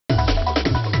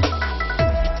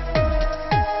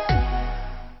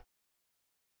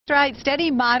right. Steady,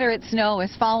 moderate snow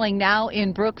is falling now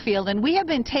in Brookfield, and we have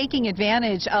been taking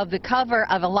advantage of the cover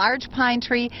of a large pine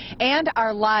tree and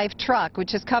our live truck,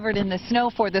 which is covered in the snow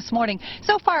for this morning.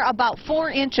 So far, about 4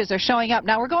 inches are showing up.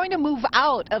 Now, we're going to move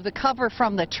out of the cover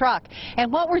from the truck,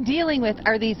 and what we're dealing with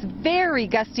are these very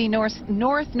gusty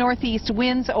northeast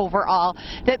winds overall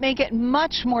that make it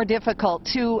much more difficult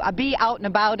to be out and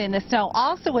about in the snow.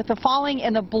 Also, with the falling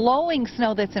and the blowing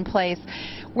snow that's in place,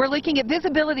 we're looking at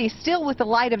visibility still with the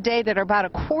light of day that are about a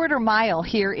quarter mile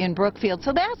here in Brookfield.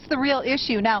 So that's the real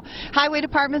issue. Now, highway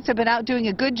departments have been out doing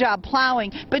a good job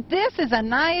plowing, but this is a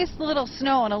nice little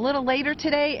snow, and a little later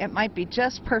today it might be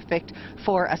just perfect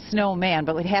for a snowman,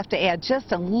 but we'd have to add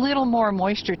just a little more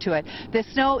moisture to it. The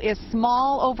snow is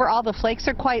small overall. The flakes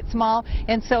are quite small,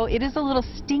 and so it is a little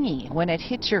stingy when it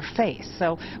hits your face.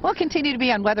 So we'll continue to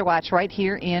be on Weather Watch right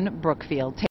here in Brookfield.